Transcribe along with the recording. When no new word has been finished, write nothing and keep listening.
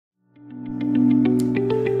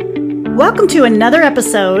Welcome to another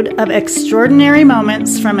episode of Extraordinary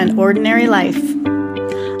Moments from an Ordinary Life.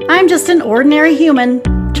 I'm just an ordinary human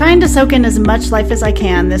trying to soak in as much life as I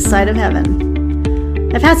can this side of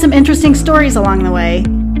heaven. I've had some interesting stories along the way,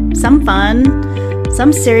 some fun,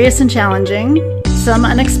 some serious and challenging, some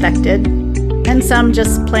unexpected, and some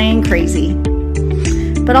just plain crazy.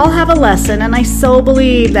 But all have a lesson, and I so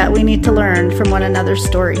believe that we need to learn from one another's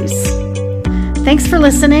stories. Thanks for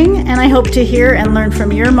listening, and I hope to hear and learn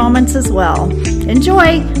from your moments as well.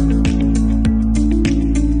 Enjoy!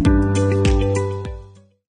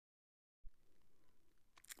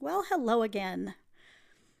 Well, hello again.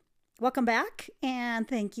 Welcome back, and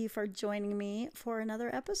thank you for joining me for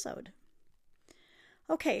another episode.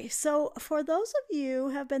 Okay, so for those of you who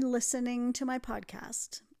have been listening to my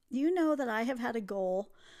podcast, you know that I have had a goal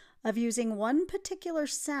of using one particular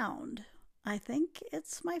sound. I think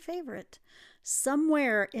it's my favorite,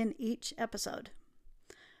 somewhere in each episode.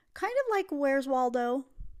 Kind of like Where's Waldo,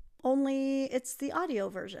 only it's the audio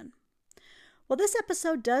version. Well, this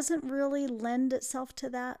episode doesn't really lend itself to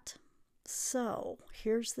that. So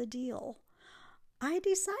here's the deal. I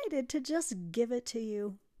decided to just give it to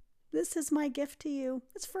you. This is my gift to you.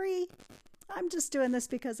 It's free. I'm just doing this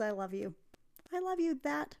because I love you. I love you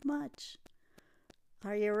that much.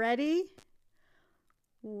 Are you ready?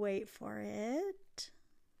 Wait for it.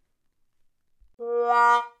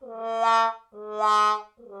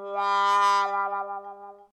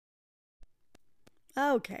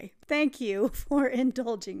 Okay, thank you for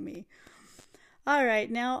indulging me. All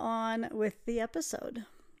right, now on with the episode.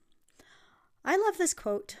 I love this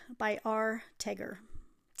quote by R. Teger.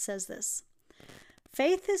 It says this: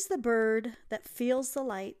 "Faith is the bird that feels the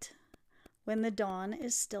light when the dawn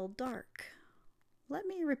is still dark." Let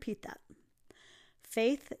me repeat that.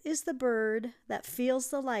 Faith is the bird that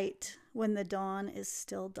feels the light when the dawn is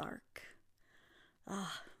still dark.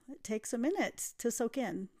 It takes a minute to soak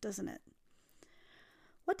in, doesn't it?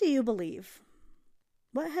 What do you believe?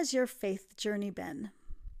 What has your faith journey been?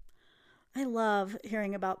 I love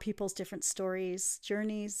hearing about people's different stories,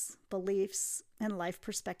 journeys, beliefs, and life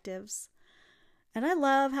perspectives. And I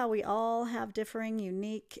love how we all have differing,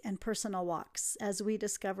 unique, and personal walks as we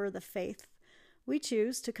discover the faith we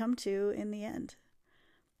choose to come to in the end.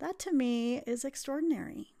 That to me is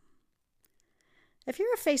extraordinary. If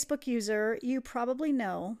you're a Facebook user, you probably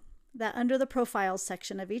know that under the profiles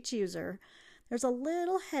section of each user, there's a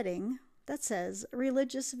little heading that says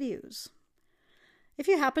religious views. If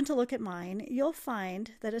you happen to look at mine, you'll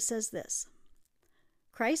find that it says this: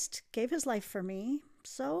 Christ gave his life for me,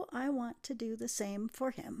 so I want to do the same for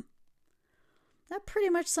him. That pretty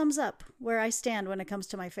much sums up where I stand when it comes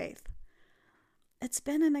to my faith. It's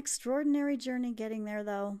been an extraordinary journey getting there,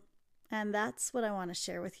 though, and that's what I want to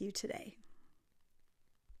share with you today.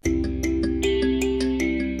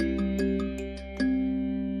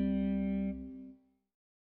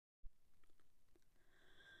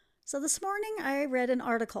 So this morning I read an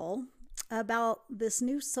article about this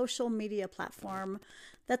new social media platform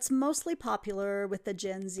that's mostly popular with the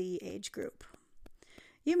Gen Z age group.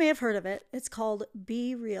 You may have heard of it. It's called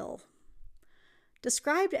BeReal.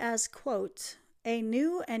 Described as, quote, "a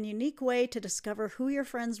new and unique way to discover who your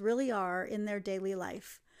friends really are in their daily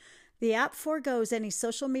life. The app forgoes any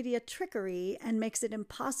social media trickery and makes it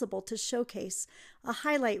impossible to showcase a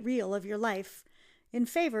highlight reel of your life in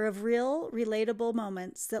favor of real, relatable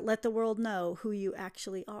moments that let the world know who you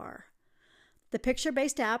actually are. The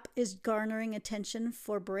picture-based app is garnering attention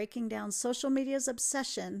for breaking down social media's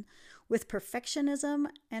obsession with perfectionism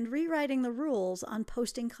and rewriting the rules on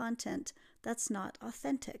posting content that's not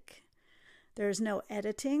authentic. There's no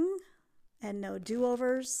editing and no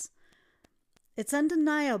do-overs. It's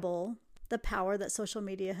undeniable the power that social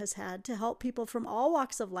media has had to help people from all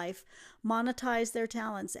walks of life monetize their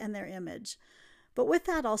talents and their image. But with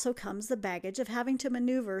that also comes the baggage of having to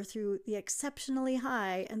maneuver through the exceptionally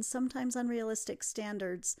high and sometimes unrealistic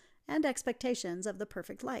standards and expectations of the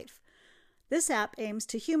perfect life. This app aims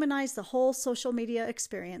to humanize the whole social media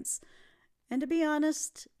experience. And to be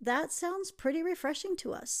honest, that sounds pretty refreshing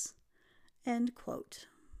to us." End quote.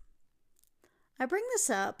 I bring this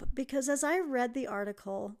up because as I read the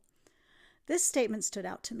article, this statement stood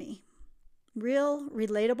out to me. Real,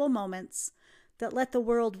 relatable moments that let the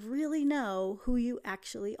world really know who you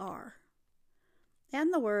actually are.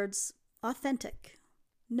 And the words authentic,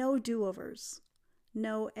 no do-overs,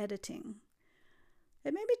 no editing.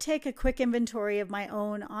 It made me take a quick inventory of my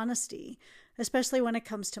own honesty, especially when it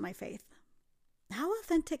comes to my faith. How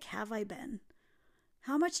authentic have I been?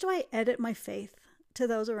 How much do I edit my faith to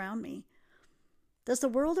those around me? Does the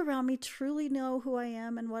world around me truly know who I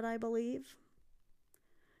am and what I believe?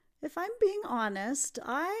 If I'm being honest,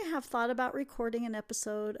 I have thought about recording an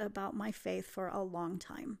episode about my faith for a long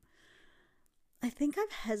time. I think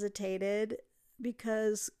I've hesitated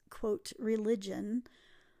because, quote, religion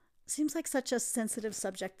seems like such a sensitive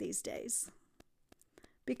subject these days.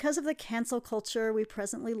 Because of the cancel culture we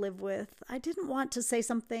presently live with, I didn't want to say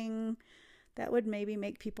something that would maybe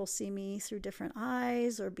make people see me through different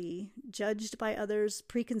eyes or be judged by others'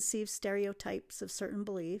 preconceived stereotypes of certain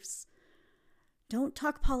beliefs. Don't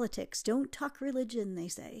talk politics, don't talk religion, they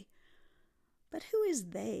say. But who is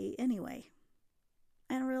they anyway?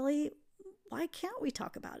 And really, why can't we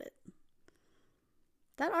talk about it?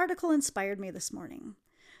 That article inspired me this morning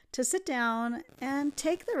to sit down and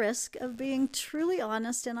take the risk of being truly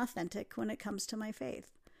honest and authentic when it comes to my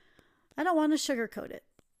faith. I don't want to sugarcoat it.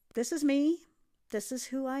 This is me. This is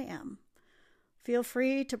who I am. Feel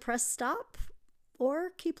free to press stop or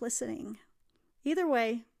keep listening. Either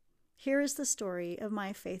way, here is the story of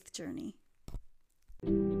my faith journey.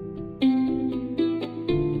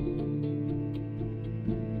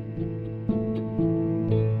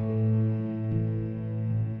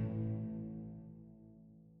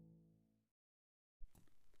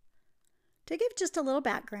 To give just a little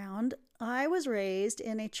background, I was raised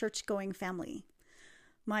in a church-going family.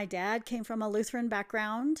 My dad came from a Lutheran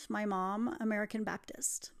background, my mom, American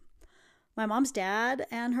Baptist. My mom's dad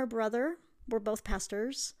and her brother were both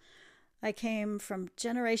pastors. I came from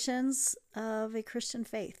generations of a Christian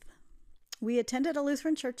faith. We attended a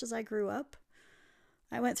Lutheran church as I grew up.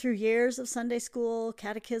 I went through years of Sunday school,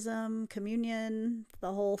 catechism, communion,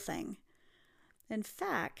 the whole thing. In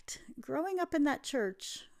fact, growing up in that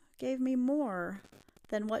church gave me more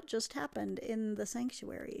than what just happened in the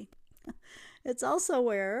sanctuary. It's also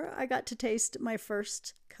where I got to taste my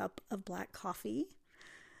first cup of black coffee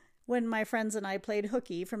when my friends and I played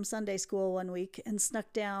hooky from Sunday school one week and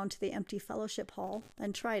snuck down to the empty fellowship hall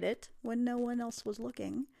and tried it when no one else was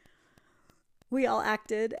looking. We all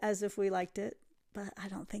acted as if we liked it, but I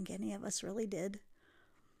don't think any of us really did.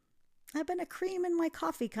 I've been a cream in my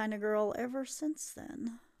coffee kind of girl ever since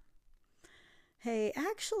then. Hey,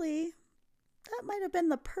 actually, that might have been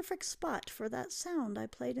the perfect spot for that sound I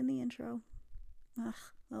played in the intro. Ugh,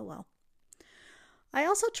 oh well. I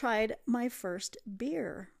also tried my first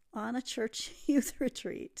beer on a church youth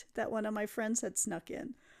retreat that one of my friends had snuck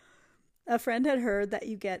in. A friend had heard that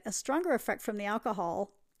you get a stronger effect from the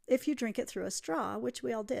alcohol if you drink it through a straw, which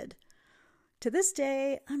we all did. To this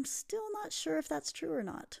day, I'm still not sure if that's true or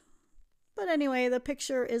not. But anyway, the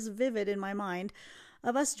picture is vivid in my mind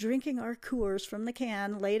of us drinking our Coors from the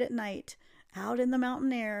can late at night, out in the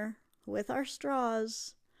mountain air, with our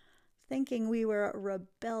straws, thinking we were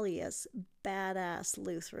rebellious, badass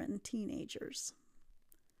Lutheran teenagers.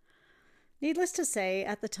 Needless to say,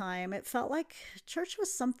 at the time, it felt like church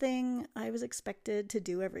was something I was expected to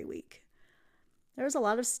do every week. There was a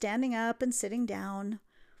lot of standing up and sitting down.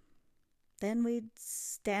 Then we'd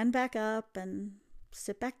stand back up and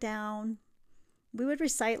sit back down. We would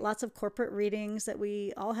recite lots of corporate readings that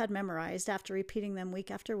we all had memorized after repeating them week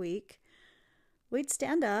after week. We'd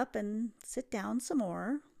stand up and sit down some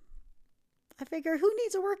more. I figure, who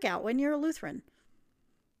needs a workout when you're a Lutheran?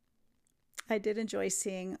 I did enjoy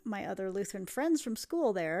seeing my other Lutheran friends from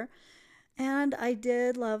school there, and I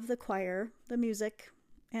did love the choir, the music,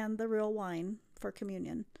 and the real wine for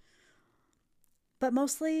communion. But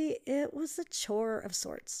mostly, it was a chore of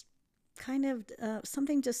sorts. Kind of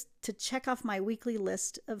something just to check off my weekly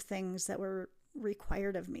list of things that were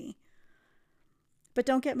required of me. But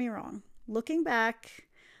don't get me wrong. Looking back,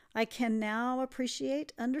 I can now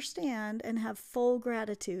appreciate, understand, and have full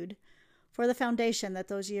gratitude for the foundation that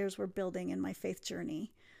those years were building in my faith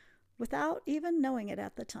journey, without even knowing it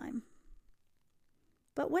at the time.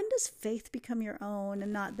 But when does faith become your own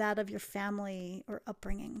and not that of your family or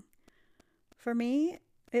upbringing? For me,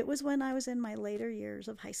 it was when I was in my later years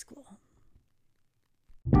of high school.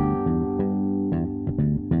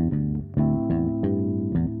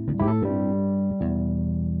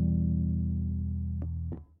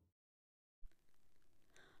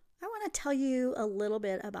 I want to tell you a little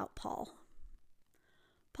bit about Paul.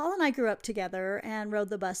 Paul and I grew up together and rode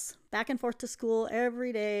the bus back and forth to school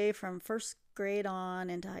every day from first grade on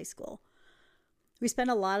into high school. We spent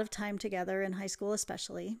a lot of time together in high school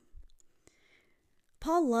especially.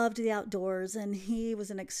 Paul loved the outdoors, and he was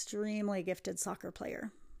an extremely gifted soccer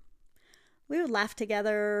player. We would laugh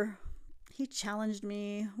together. He challenged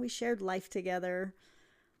me. We shared life together.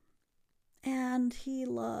 And he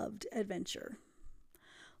loved adventure.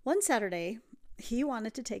 One Saturday, he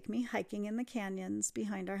wanted to take me hiking in the canyons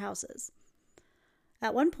behind our houses.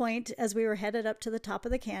 At one point, as we were headed up to the top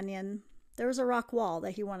of the canyon, there was a rock wall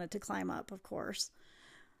that he wanted to climb up, of course.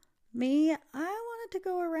 Me, I wanted to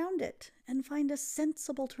go around it and find a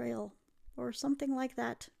sensible trail or something like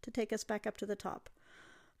that to take us back up to the top.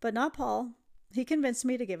 But not Paul. He convinced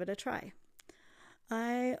me to give it a try.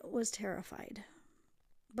 I was terrified,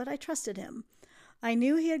 but I trusted him. I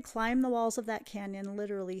knew he had climbed the walls of that canyon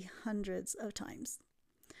literally hundreds of times.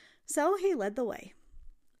 So he led the way.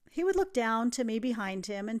 He would look down to me behind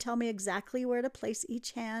him and tell me exactly where to place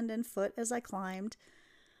each hand and foot as I climbed.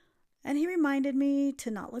 And he reminded me to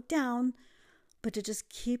not look down, but to just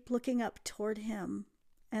keep looking up toward him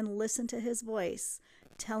and listen to his voice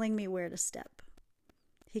telling me where to step.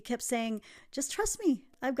 He kept saying, "Just trust me,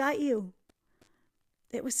 I've got you."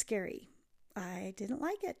 It was scary. I didn't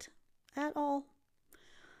like it at all.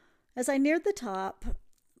 As I neared the top,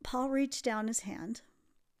 Paul reached down his hand.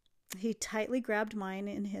 He tightly grabbed mine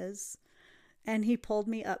in his, and he pulled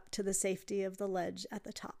me up to the safety of the ledge at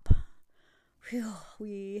the top. Whew,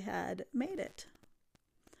 we had made it.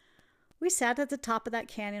 We sat at the top of that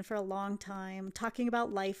canyon for a long time, talking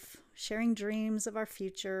about life, sharing dreams of our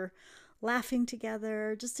future, laughing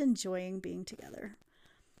together, just enjoying being together.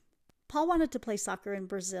 Paul wanted to play soccer in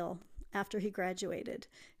Brazil after he graduated.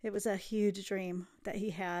 It was a huge dream that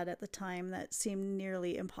he had at the time that seemed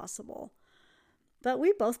nearly impossible. But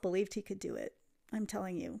we both believed he could do it. I'm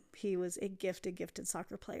telling you, he was a gifted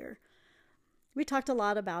soccer player. We talked a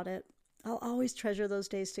lot about it. I'll always treasure those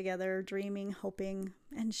days together, dreaming, hoping,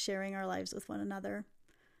 and sharing our lives with one another.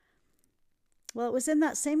 Well, it was in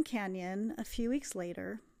that same canyon a few weeks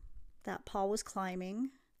later that Paul was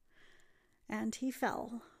climbing, and he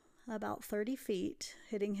fell about 30 feet,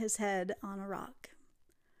 hitting his head on a rock.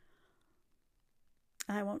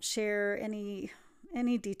 I won't share any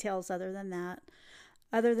details other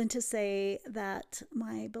than to say that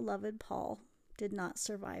my beloved Paul did not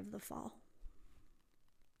survive the fall.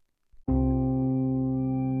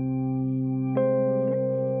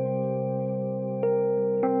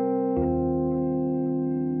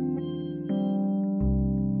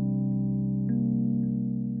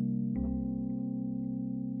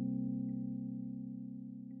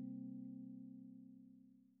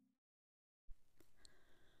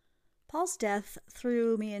 Paul's death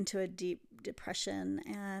threw me into a deep depression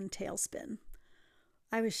and tailspin.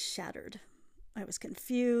 I was shattered. I was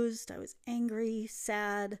confused. I was angry,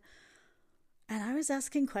 sad, and I was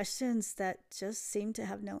asking questions that just seemed to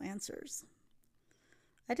have no answers.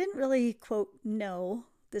 I didn't really, quote, know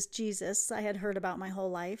this Jesus I had heard about my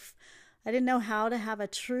whole life. I didn't know how to have a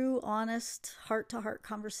true, honest, heart-to-heart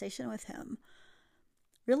conversation with him.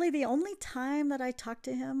 Really, the only time that I talked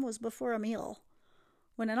to him was before a meal,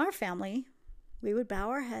 when in our family, we would bow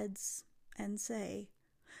our heads and say,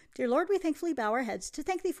 "Dear Lord, we thankfully bow our heads to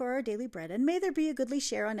thank thee for our daily bread, and may there be a goodly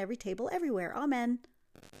share on every table everywhere. Amen."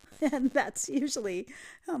 And that's usually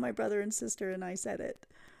how my brother and sister and I said it.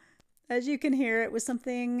 As you can hear, it was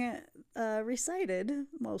something recited,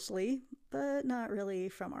 mostly, but not really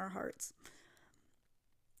from our hearts.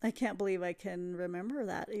 I can't believe I can remember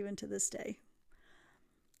that even to this day.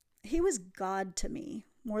 He was God to me,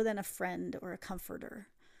 more than a friend or a comforter.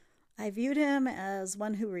 I viewed him as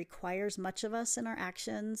one who requires much of us in our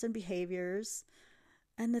actions and behaviors,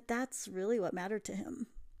 and that's really what mattered to him.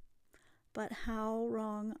 But how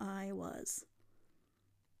wrong I was.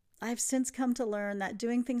 I've since come to learn that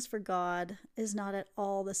doing things for God is not at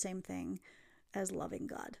all the same thing as loving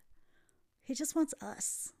God. He just wants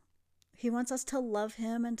us. He wants us to love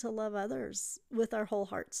him and to love others with our whole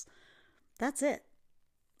hearts. That's it.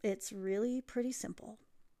 It's really pretty simple.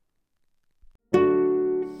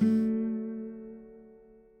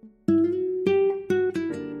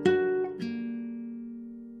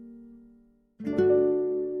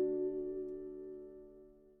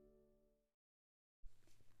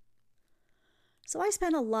 So I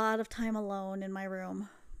spent a lot of time alone in my room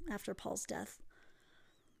after Paul's death.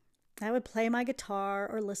 I would play my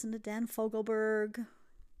guitar or listen to Dan Fogelberg,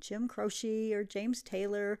 Jim Croce, or James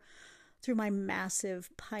Taylor through my massive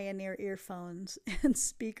Pioneer earphones and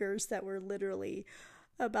speakers that were literally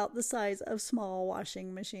about the size of small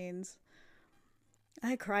washing machines.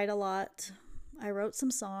 I cried a lot. I wrote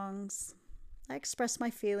some songs. I expressed my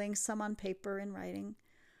feelings, some on paper and writing.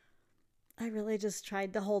 I really just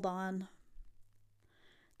tried to hold on.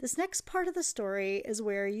 This next part of the story is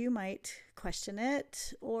where you might question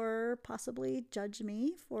it or possibly judge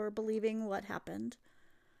me for believing what happened.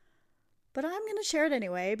 But I'm going to share it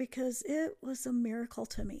anyway because it was a miracle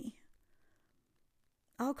to me.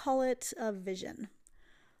 I'll call it a vision.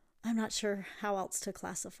 I'm not sure how else to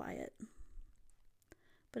classify it.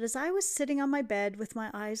 But as I was sitting on my bed with my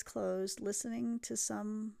eyes closed, listening to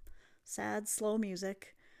some sad, slow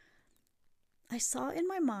music, I saw in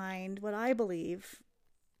my mind what I believe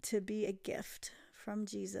to be a gift from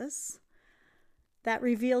Jesus that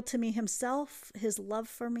revealed to me himself, his love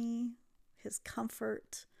for me, his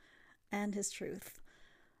comfort, and his truth,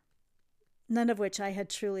 none of which I had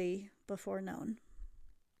truly before known.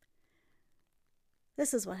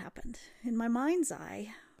 This is what happened. In my mind's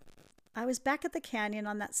eye, I was back at the canyon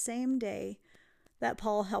on that same day that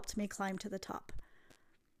Paul helped me climb to the top.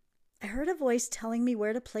 I heard a voice telling me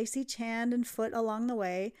where to place each hand and foot along the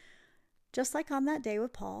way, just like on that day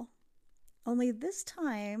with Paul. Only this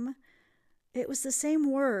time, it was the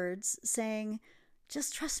same words saying,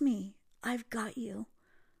 "Just trust me, I've got you."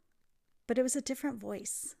 But it was a different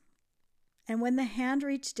voice. And when the hand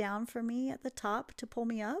reached down for me at the top to pull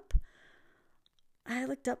me up, I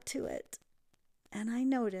looked up to it, and I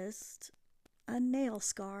noticed a nail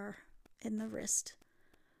scar in the wrist.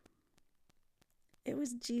 It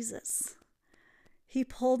was Jesus. He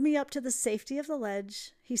pulled me up to the safety of the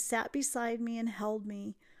ledge. He sat beside me and held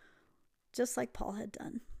me, just like Paul had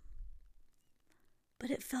done.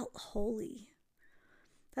 But it felt holy.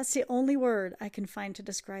 That's the only word I can find to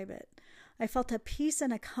describe it. I felt a peace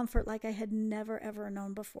and a comfort like I had never, ever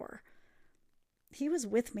known before. He was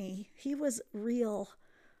with me. He was real.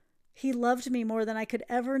 He loved me more than I could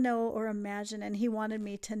ever know or imagine, and he wanted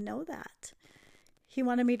me to know that. He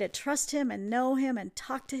wanted me to trust him and know him and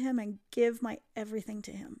talk to him and give my everything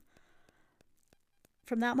to him.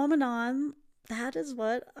 From that moment on, that is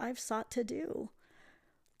what I've sought to do.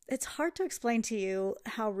 It's hard to explain to you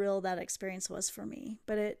how real that experience was for me,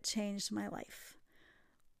 but it changed my life.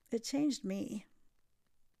 It changed me.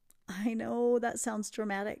 I know that sounds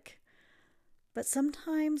dramatic, but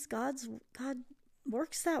sometimes God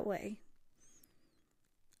works that way.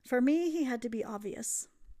 For me, he had to be obvious.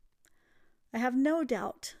 I have no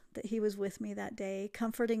doubt that he was with me that day,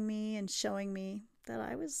 comforting me and showing me that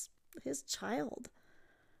I was his child.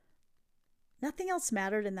 Nothing else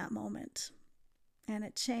mattered in that moment, and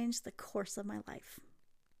it changed the course of my life.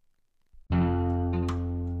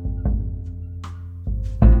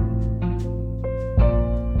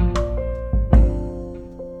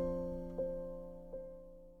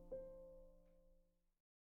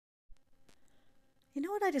 You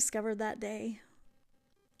know what I discovered that day?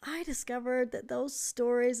 I discovered that those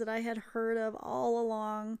stories that I had heard of all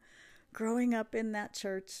along growing up in that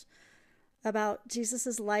church about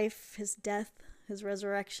Jesus' life, his death, his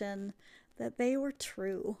resurrection, that they were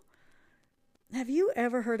true. Have you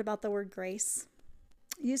ever heard about the word grace?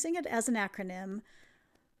 Using it as an acronym,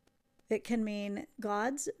 it can mean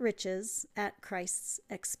God's riches at Christ's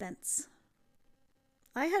expense.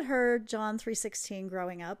 I had heard John 3:16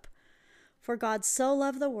 growing up. For God so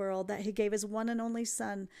loved the world that he gave his one and only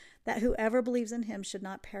Son, that whoever believes in him should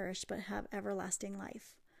not perish but have everlasting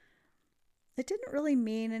life. It didn't really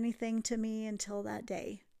mean anything to me until that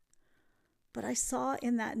day. But I saw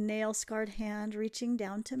in that nail-scarred hand reaching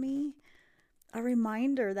down to me a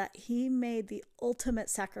reminder that he made the ultimate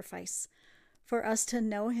sacrifice for us to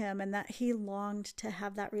know him, and that he longed to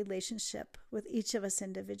have that relationship with each of us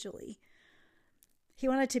individually. He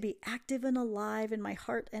wanted to be active and alive in my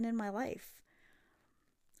heart and in my life.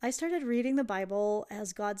 I started reading the Bible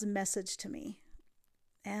as God's message to me.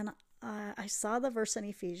 And I saw the verse in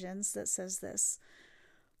Ephesians that says this: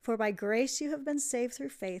 "For by grace you have been saved through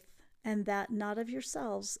faith, and that not of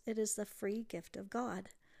yourselves, it is the free gift of God."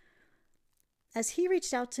 As he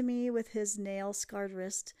reached out to me with his nail-scarred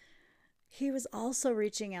wrist, he was also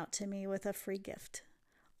reaching out to me with a free gift.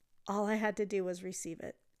 All I had to do was receive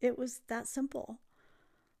it. It was that simple.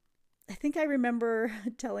 I think I remember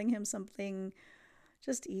telling him something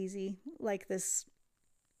just easy like this,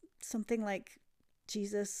 something like,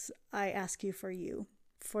 "Jesus, I ask you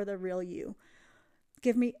for the real you.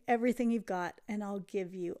 Give me everything you've got, and I'll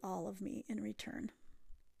give you all of me in return."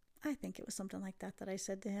 I think it was something like that I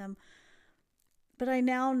said to him. But I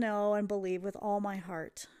now know and believe with all my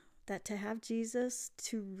heart that to have Jesus,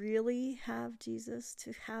 to really have Jesus,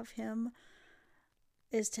 to have him,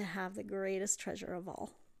 is to have the greatest treasure of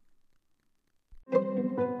all.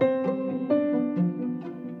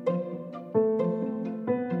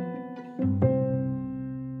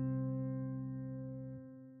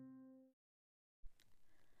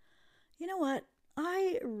 You know what?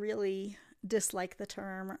 I really dislike the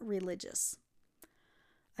term religious.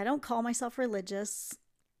 I don't call myself religious.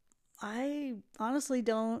 I honestly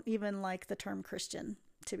don't even like the term Christian,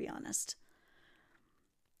 to be honest.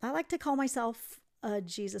 I like to call myself a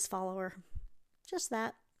Jesus follower. Just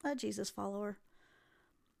that, a Jesus follower.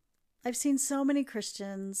 I've seen so many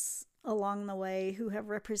Christians along the way who have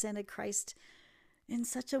represented Christ in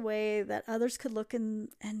such a way that others could look and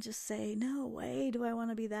just say, "No way do I want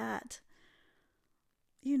to be that."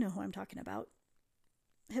 You know who I'm talking about.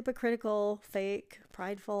 hypocritical, fake,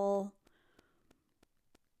 prideful.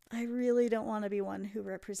 I really don't want to be one who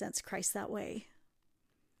represents Christ that way.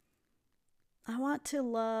 I want to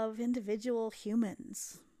love individual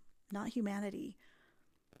humans, not humanity.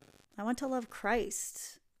 I want to love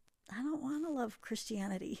Christ. I don't want to love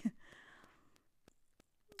Christianity.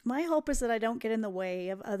 My hope is that I don't get in the way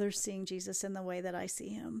of others seeing Jesus in the way that I see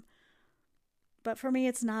him. But for me,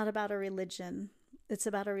 it's not about a religion. It's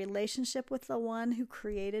about a relationship with the one who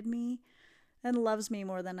created me and loves me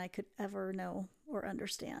more than I could ever know or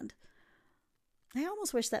understand. I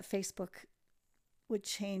almost wish that Facebook would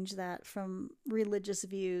change that from religious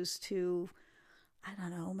views to, I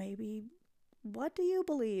don't know, maybe, what do you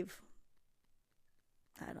believe?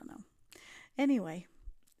 I don't know. Anyway,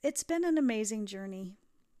 it's been an amazing journey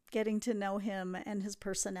getting to know him and his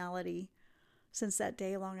personality since that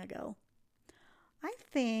day long ago. I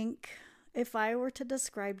think if I were to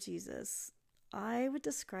describe Jesus, I would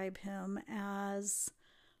describe him as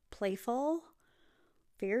playful,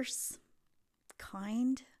 fierce,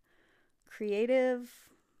 kind, creative,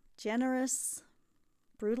 generous,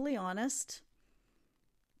 brutally honest,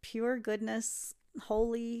 pure goodness,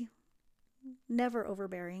 holy, never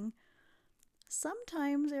overbearing,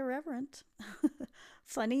 sometimes irreverent,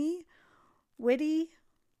 funny, witty,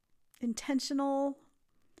 intentional,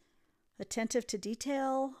 attentive to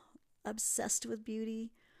detail, obsessed with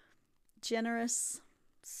beauty, generous,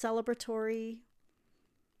 celebratory.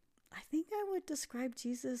 I think I would describe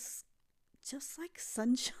Jesus just like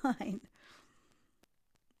sunshine.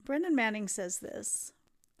 Brennan Manning says this: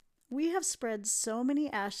 "We have spread so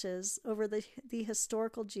many ashes over the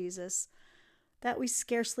historical Jesus that we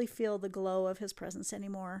scarcely feel the glow of his presence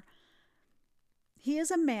anymore. He is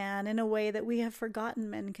a man in a way that we have forgotten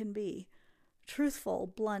men can be. Truthful,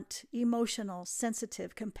 blunt, emotional,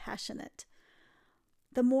 sensitive, compassionate.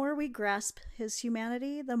 The more we grasp his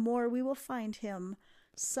humanity, the more we will find him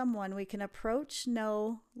someone we can approach,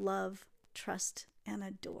 know, love, trust, and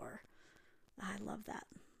adore." I love that.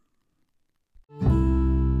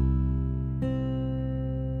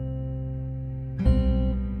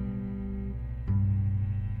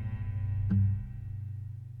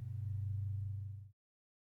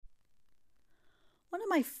 One of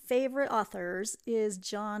my favorite authors is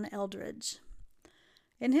John Eldredge.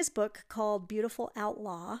 In his book called Beautiful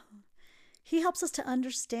Outlaw, he helps us to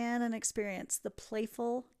understand and experience the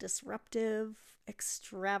playful, disruptive,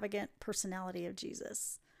 extravagant personality of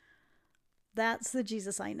Jesus. That's the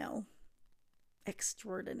Jesus I know.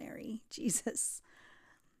 Extraordinary Jesus.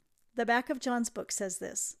 The back of John's book says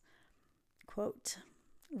this, quote,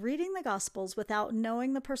 "Reading the Gospels without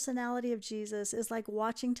knowing the personality of Jesus is like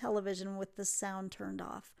watching television with the sound turned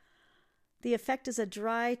off. The effect is a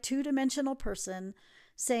dry, two-dimensional person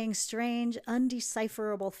saying strange,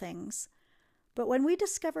 undecipherable things. But when we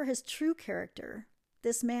discover his true character,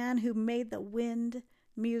 this man who made the wind,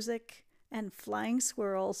 music, and flying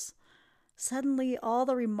squirrels, suddenly all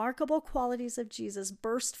the remarkable qualities of Jesus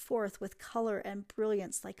burst forth with color and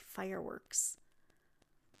brilliance like fireworks."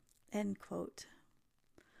 End quote.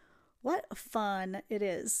 What fun it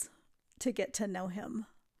is to get to know him.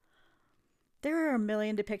 There are a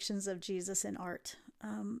million depictions of Jesus in art,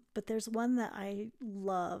 but there's one that I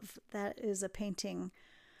love that is a painting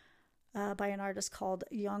by an artist called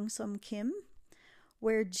Yongsum Kim,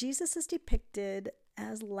 where Jesus is depicted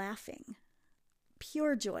as laughing.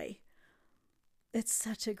 Pure joy. It's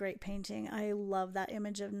such a great painting. I love that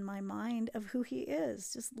image in my mind of who he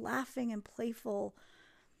is, just laughing and playful.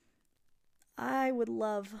 I would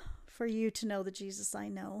love for you to know the Jesus I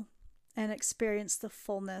know and experience the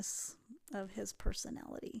fullness of his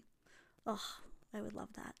personality. Oh, I would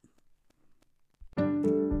love that.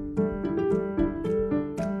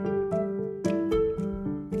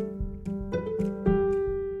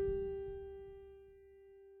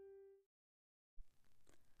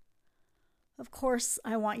 Of course,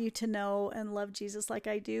 I want you to know and love Jesus like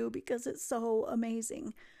I do because it's so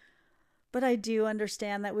amazing. But I do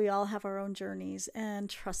understand that we all have our own journeys, and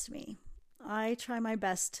trust me, I try my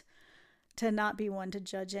best to not be one to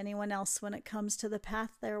judge anyone else when it comes to the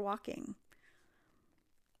path they're walking.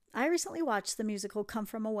 I recently watched the musical Come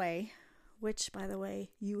From Away, which, by the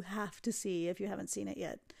way, you have to see if you haven't seen it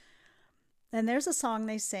yet. And there's a song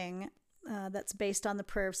they sing that's based on the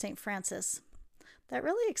prayer of St. Francis that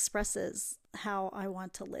really expresses how I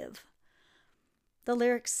want to live. The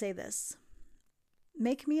lyrics say this: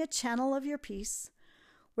 "Make me a channel of your peace.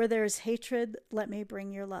 Where there is hatred, let me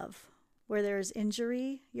bring your love. Where there is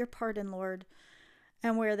injury, your pardon, Lord.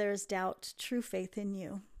 And where there is doubt, true faith in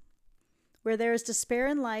you. Where there is despair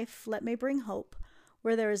in life, let me bring hope.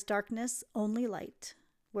 Where there is darkness, only light.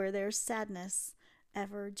 Where there is sadness,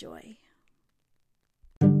 ever joy.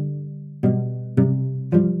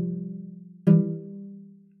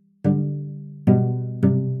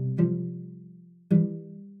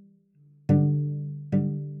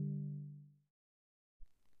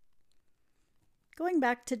 Going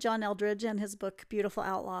back to John Eldredge and his book, Beautiful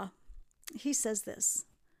Outlaw, he says this: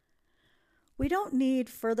 "We don't need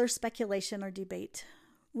further speculation or debate.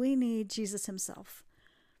 We need Jesus himself.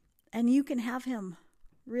 And you can have him,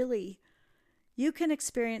 really. You can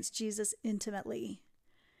experience Jesus intimately.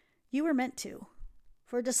 You were meant to.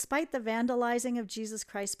 For despite the vandalizing of Jesus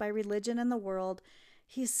Christ by religion and the world,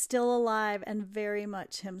 he's still alive and very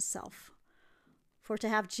much himself. For to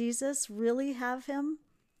have Jesus, really have him,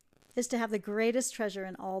 is to have the greatest treasure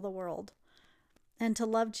in all the world. And to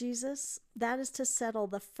love Jesus, that is to settle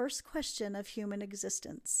the first question of human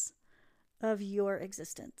existence, of your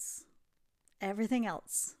existence. Everything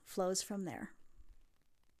else flows from there."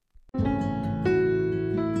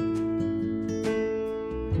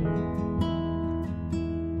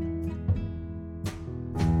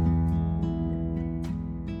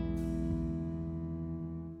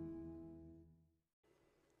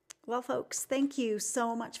 Well, folks, thank you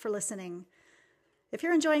so much for listening. If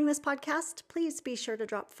you're enjoying this podcast, please be sure to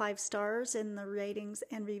drop 5 stars in the ratings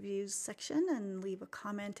and reviews section and leave a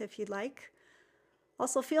comment if you'd like.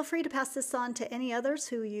 Also, feel free to pass this on to any others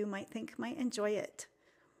who you might think might enjoy it.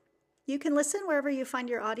 You can listen wherever you find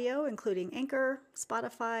your audio, including Anchor,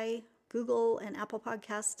 Spotify, Google, and Apple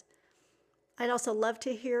Podcast. I'd also love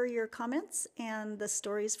to hear your comments and the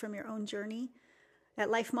stories from your own journey at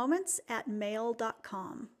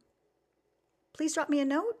lifemoments@mail.com. Please drop me a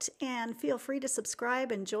note and feel free to subscribe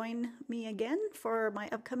and join me again for my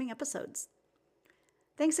upcoming episodes.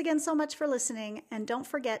 Thanks again so much for listening, and don't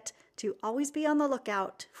forget to always be on the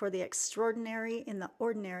lookout for the extraordinary in the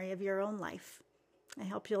ordinary of your own life. I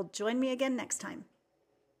hope you'll join me again next time.